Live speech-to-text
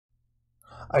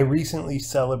I recently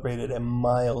celebrated a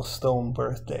milestone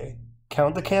birthday.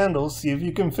 Count the candles, see if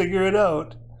you can figure it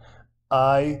out.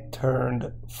 I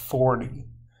turned 40.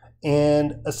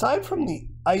 And aside from the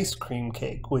ice cream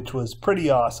cake, which was pretty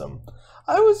awesome,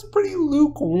 I was pretty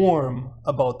lukewarm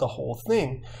about the whole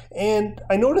thing. And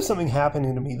I noticed something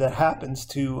happening to me that happens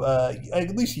to,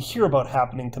 at least you hear about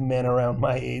happening to men around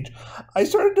my age. I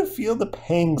started to feel the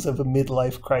pangs of a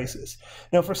midlife crisis.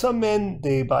 Now, for some men,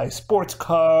 they buy sports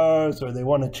cars or they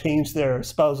want to change their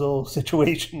spousal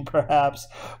situation, perhaps.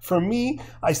 For me,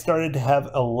 I started to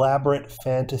have elaborate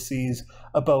fantasies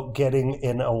about getting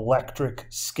an electric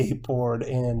skateboard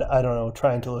and, I don't know,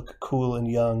 trying to look cool and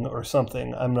young or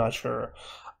something. I'm not sure.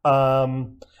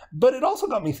 But it also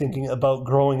got me thinking about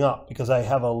growing up because I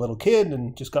have a little kid,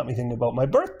 and just got me thinking about my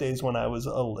birthdays when I was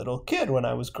a little kid, when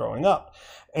I was growing up.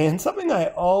 And something I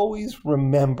always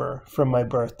remember from my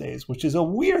birthdays, which is a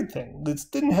weird thing. This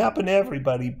didn't happen to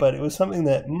everybody, but it was something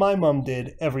that my mom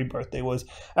did every birthday. Was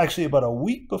actually about a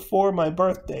week before my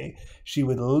birthday, she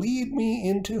would lead me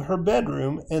into her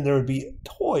bedroom and there would be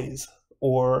toys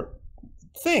or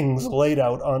things laid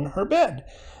out on her bed.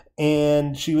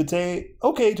 And she would say,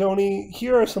 "Okay, Tony,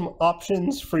 here are some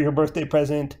options for your birthday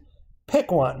present.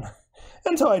 Pick one."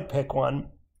 And so I'd pick one.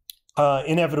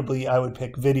 Inevitably, I would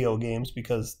pick video games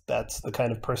because that's the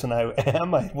kind of person I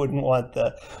am. I wouldn't want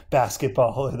the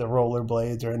basketball or the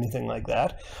rollerblades or anything like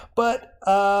that. But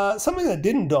something that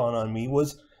didn't dawn on me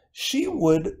was she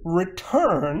would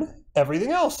return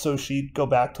everything else. So she'd go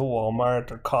back to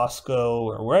Walmart or Costco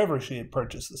or wherever she had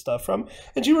purchased the stuff from,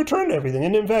 and she returned everything.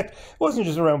 And in fact, it wasn't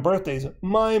just around birthdays.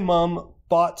 My mom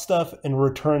bought stuff and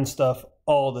returned stuff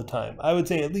all the time. I would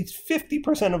say at least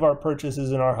 50% of our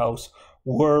purchases in our house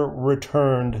were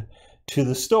returned to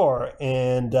the store.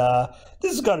 And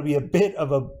this has got to be a bit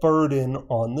of a burden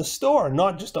on the store,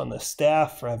 not just on the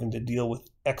staff for having to deal with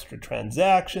extra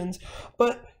transactions,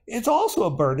 but it's also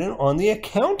a burden on the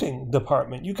accounting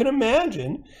department. You can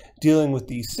imagine dealing with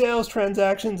these sales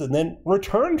transactions and then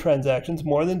return transactions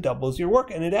more than doubles your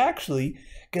work. And it actually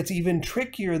gets even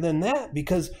trickier than that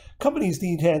because companies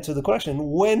need to answer the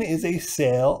question, when is a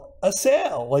sale a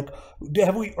sale? Like,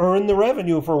 have we earned the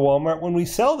revenue for Walmart when we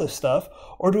sell this stuff,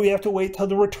 or do we have to wait till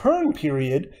the return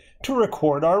period to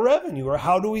record our revenue? Or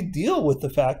how do we deal with the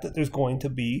fact that there's going to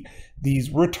be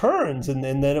these returns and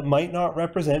that it might not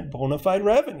represent bona fide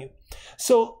revenue?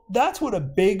 So that's what a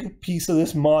big piece of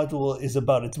this module is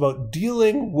about. It's about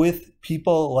dealing with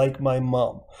people like my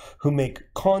mom who make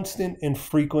constant and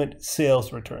frequent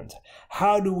sales returns.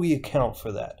 How do we account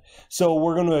for that? So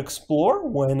we're going to explore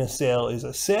when a sale is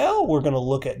a sale. We're going to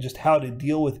look at just how to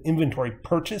deal with inventory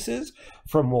purchases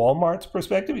from Walmart's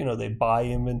perspective. You know, they buy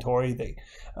inventory, they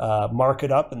mark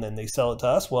it up, and then they sell it to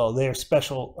us. Well, there are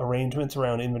special arrangements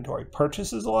around inventory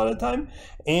purchases a lot of the time.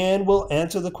 And we'll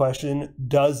answer the question,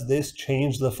 does this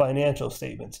change the financial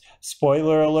statements?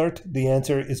 Spoiler alert, the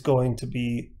answer is going to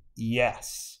be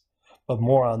yes. But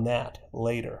more on that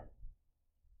later.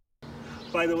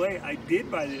 By the way, I did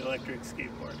buy the electric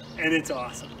skateboard, and it's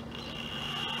awesome.